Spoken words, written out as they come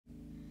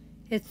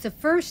It's the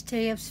first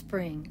day of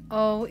spring.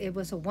 Oh, it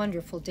was a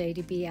wonderful day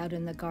to be out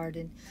in the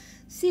garden,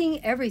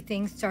 seeing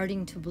everything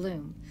starting to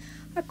bloom.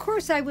 Of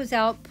course, I was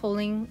out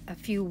pulling a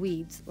few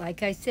weeds.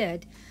 Like I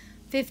said,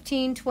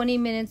 15-20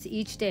 minutes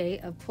each day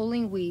of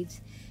pulling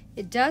weeds.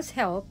 It does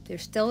help.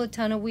 There's still a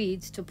ton of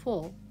weeds to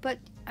pull, but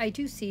I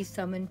do see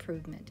some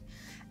improvement.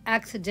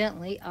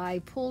 Accidentally,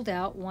 I pulled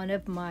out one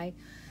of my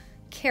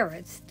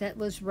carrots that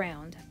was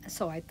round,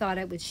 so I thought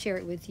I would share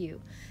it with you.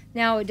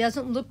 Now, it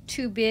doesn't look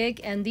too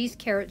big, and these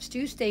carrots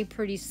do stay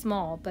pretty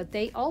small, but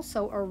they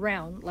also are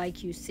round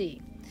like you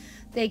see.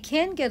 They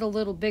can get a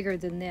little bigger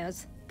than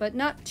this, but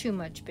not too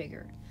much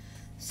bigger.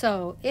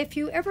 So if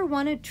you ever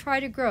want to try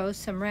to grow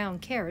some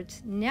round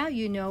carrots, now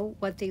you know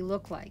what they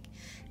look like,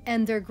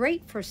 and they're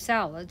great for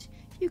salads.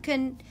 You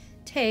can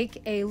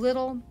take a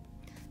little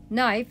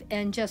knife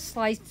and just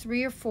slice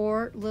 3 or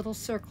 4 little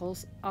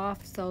circles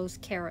off those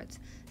carrots.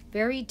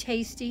 Very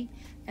tasty,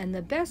 and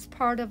the best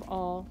part of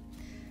all,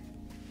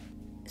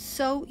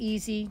 so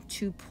easy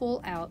to pull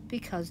out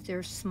because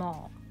they're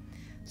small.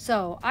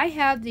 So I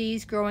have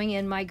these growing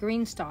in my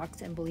green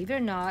stalks, and believe it or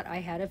not, I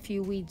had a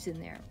few weeds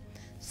in there.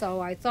 So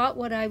I thought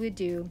what I would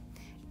do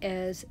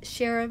is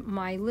share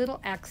my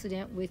little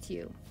accident with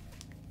you.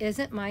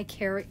 Isn't my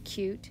carrot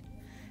cute?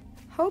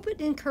 Hope it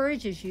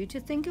encourages you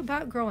to think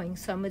about growing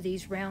some of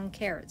these round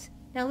carrots.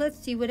 Now let's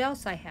see what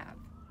else I have.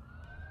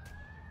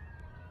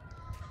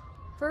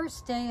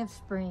 First day of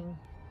spring.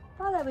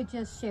 Thought I would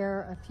just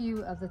share a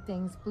few of the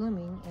things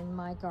blooming in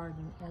my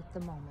garden at the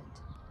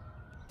moment.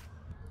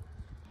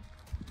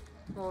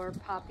 More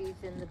poppies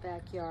in the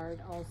backyard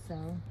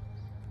also.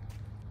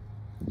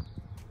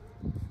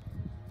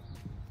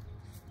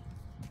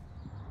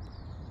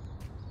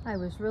 I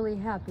was really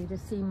happy to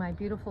see my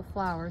beautiful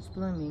flowers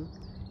blooming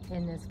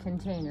in this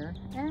container,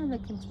 and the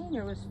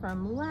container was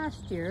from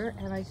last year,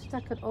 and I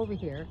stuck it over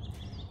here.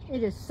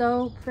 It is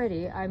so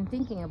pretty. I'm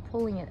thinking of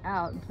pulling it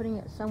out and putting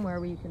it somewhere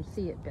where you can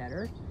see it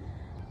better.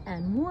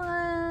 And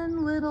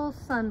one little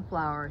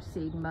sunflower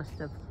seed must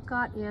have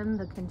got in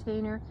the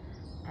container,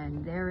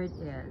 and there it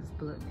is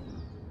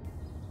blooming.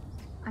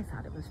 I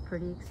thought it was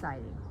pretty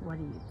exciting. What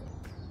do you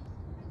think?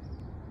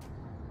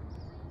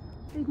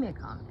 Leave me a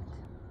comment.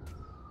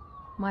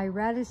 My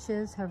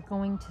radishes are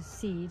going to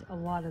seed, a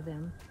lot of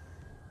them,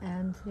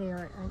 and they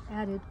are an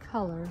added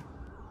color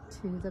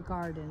to the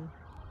garden.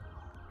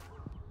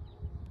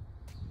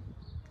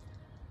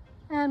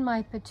 And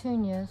my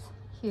petunias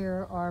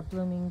here are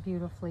blooming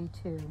beautifully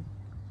too.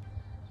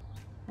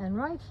 And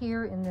right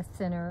here in the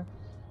center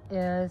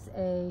is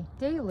a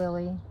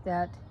daylily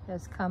that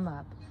has come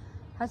up.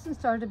 Hasn't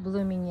started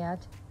blooming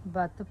yet,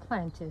 but the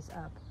plant is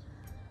up.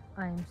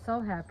 I am so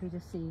happy to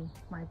see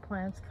my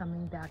plants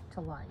coming back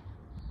to life.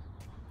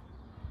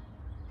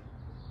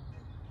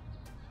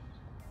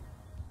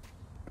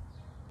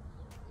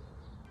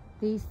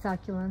 These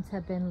succulents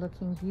have been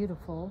looking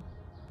beautiful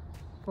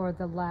for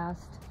the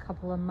last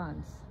couple of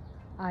months.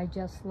 I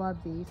just love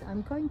these.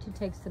 I'm going to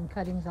take some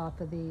cuttings off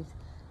of these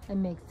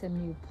and make some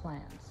new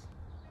plants.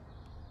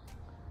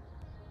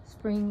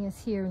 Spring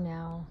is here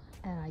now,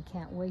 and I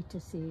can't wait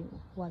to see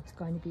what's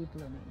going to be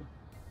blooming.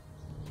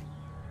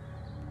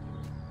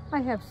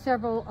 I have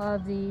several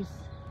of these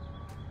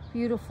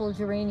beautiful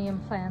geranium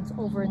plants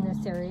over in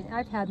this area.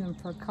 I've had them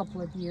for a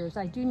couple of years.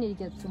 I do need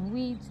to get some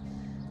weeds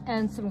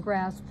and some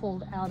grass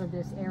pulled out of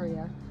this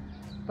area,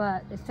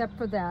 but except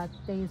for that,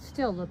 they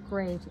still look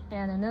great.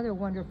 And another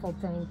wonderful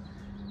thing,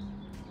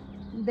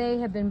 they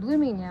have been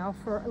blooming now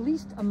for at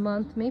least a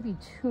month, maybe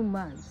 2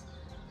 months.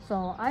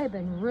 So I have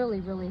been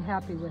really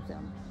happy with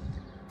them.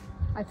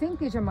 I think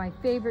these are my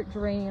favorite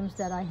geraniums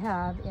that I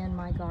have in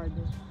my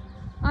garden.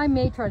 I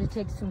may try to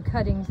take some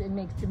cuttings and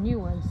make some new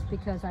ones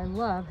because I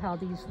love how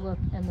these look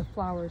and the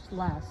flowers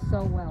last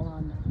so well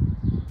on them.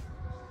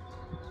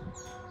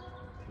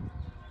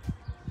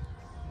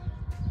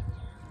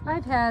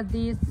 I've had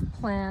these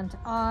plant,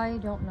 I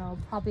don't know,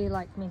 probably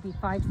like maybe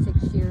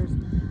 5-6 years.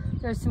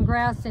 There's some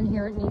grass in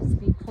here, it needs to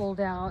be pulled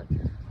out,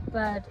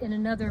 but in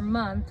another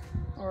month,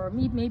 or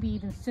maybe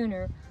even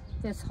sooner,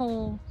 this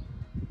whole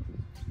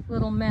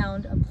little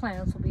mound of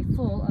plants will be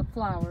full of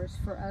flowers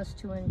for us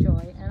to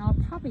enjoy. And I'll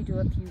probably do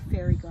a few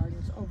fairy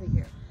gardens over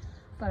here,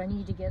 but I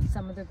need to get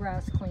some of the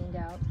grass cleaned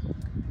out.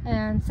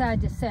 And sad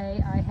to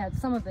say, I had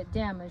some of it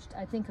damaged.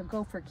 I think a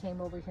gopher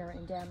came over here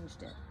and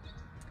damaged it.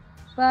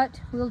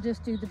 But we'll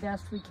just do the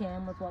best we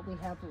can with what we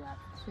have left.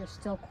 There's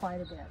still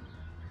quite a bit.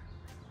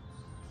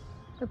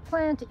 The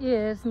plant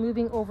is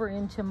moving over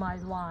into my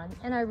lawn,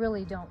 and I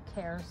really don't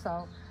care,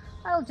 so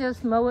I'll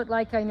just mow it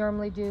like I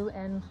normally do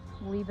and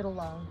leave it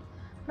alone.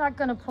 Not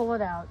going to pull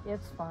it out,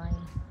 it's fine.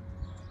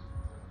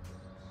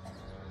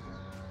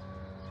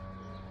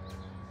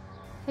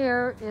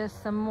 Here is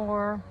some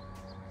more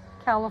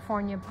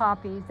California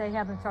poppies. They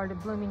haven't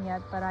started blooming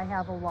yet, but I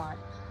have a lot.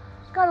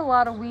 Got a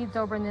lot of weeds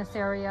over in this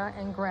area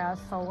and grass,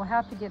 so we'll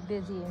have to get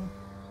busy and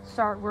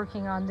start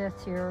working on this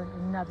here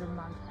in another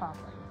month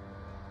probably.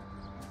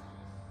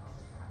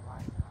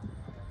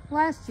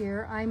 Last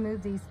year I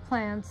moved these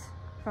plants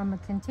from a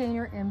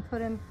container and put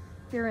them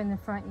here in the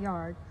front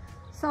yard.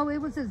 So it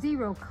was a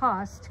zero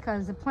cost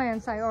because the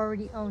plants I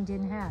already owned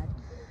and had.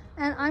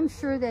 And I'm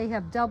sure they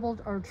have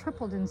doubled or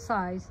tripled in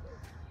size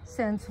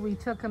since we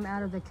took them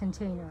out of the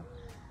container.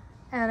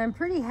 And I'm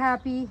pretty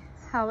happy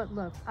how it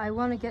looks. I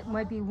want to get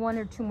maybe 1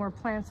 or 2 more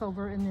plants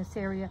over in this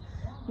area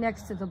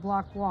next to the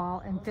block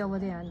wall and fill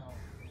it in.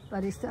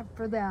 But except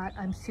for that,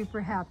 I'm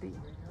super happy.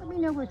 Let me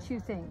know what you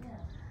think.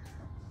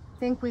 I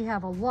think we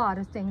have a lot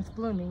of things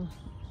blooming.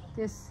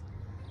 This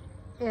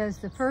is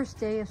the first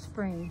day of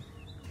spring.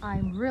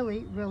 I'm really,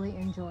 really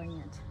enjoying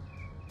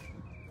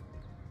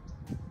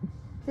it.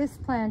 This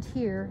plant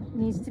here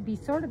needs to be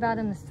sort of out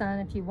in the sun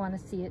if you want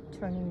to see it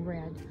turning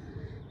red.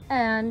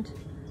 And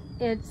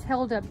it's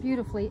held up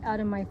beautifully out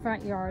in my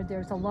front yard.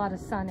 There's a lot of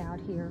sun out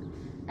here.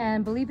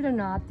 And believe it or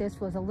not, this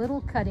was a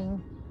little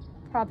cutting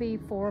probably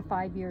 4 or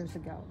 5 years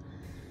ago.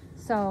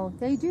 So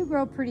they do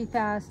grow pretty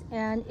fast,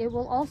 and it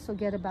will also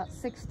get about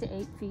 6 to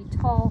 8 feet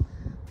tall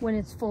when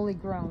it's fully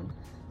grown.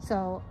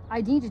 So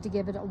I needed to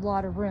give it a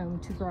lot of room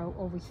to grow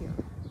over here.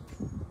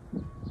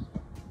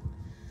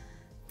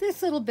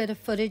 This little bit of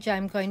footage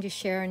I'm going to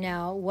share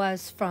now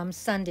was from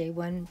Sunday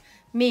when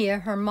Mia,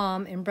 her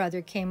mom, and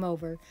brother came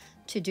over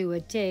to do a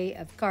day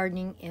of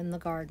gardening in the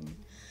garden.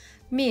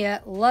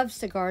 Mia loves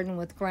to garden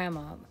with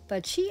Grandma,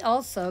 but she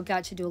also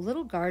got to do a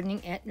little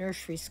gardening at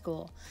nursery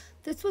school.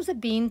 This was a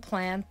bean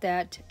plant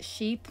that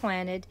she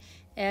planted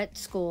at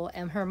school,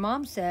 and her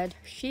mom said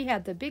she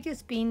had the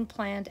biggest bean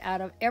plant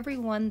out of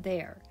everyone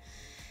there.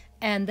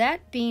 And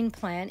that bean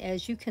plant,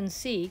 as you can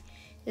see,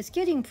 is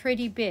getting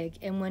pretty big,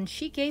 and when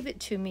she gave it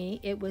to me,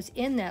 it was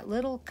in that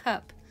little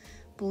cup.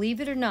 Believe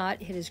it or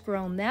not, it has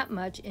grown that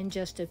much in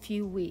just a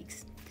few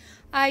weeks.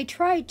 I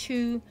tried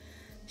to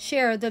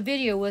share the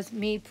video with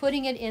me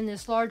putting it in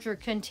this larger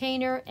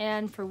container,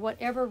 and for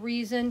whatever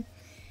reason,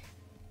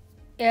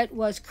 it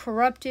was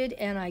corrupted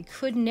and I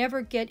could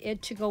never get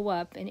it to go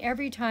up. And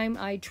every time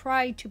I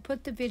tried to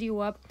put the video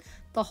up,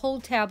 the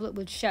whole tablet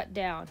would shut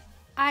down.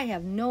 I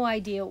have no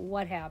idea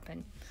what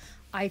happened.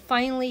 I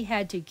finally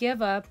had to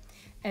give up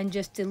and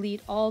just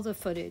delete all the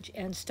footage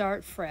and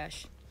start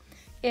fresh.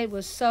 It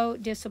was so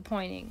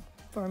disappointing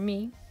for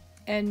me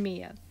and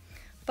Mia.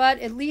 But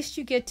at least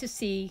you get to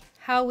see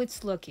how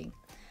it's looking.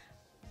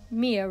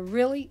 Mia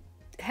really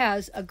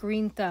has a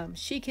green thumb.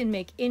 She can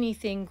make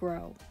anything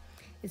grow.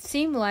 It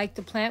seemed like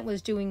the plant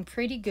was doing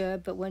pretty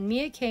good, but when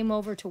Mia came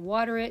over to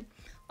water it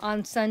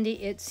on Sunday,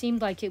 it seemed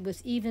like it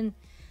was even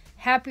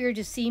happier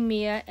to see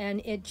Mia,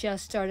 and it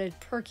just started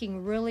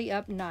perking really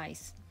up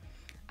nice.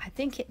 I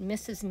think it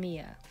misses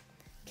Mia.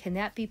 Can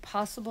that be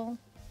possible?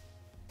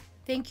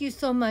 Thank you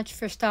so much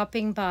for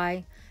stopping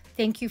by.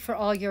 Thank you for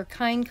all your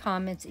kind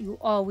comments that you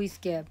always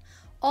give.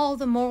 All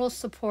the moral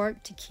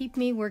support to keep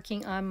me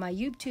working on my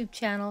YouTube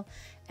channel,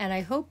 and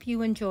I hope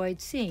you enjoyed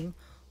seeing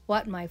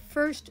what my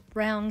first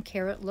round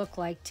carrot looked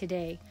like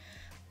today.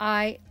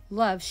 I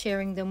love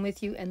sharing them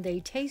with you, and they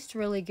taste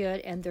really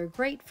good, and they're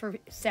great for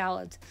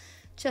salads.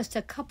 Just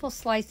a couple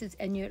slices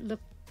and you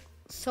look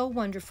so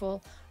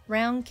wonderful.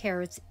 Round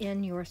carrots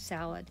in your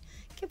salad.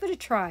 Give it a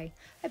try.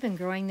 I've been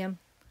growing them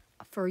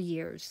for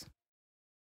years.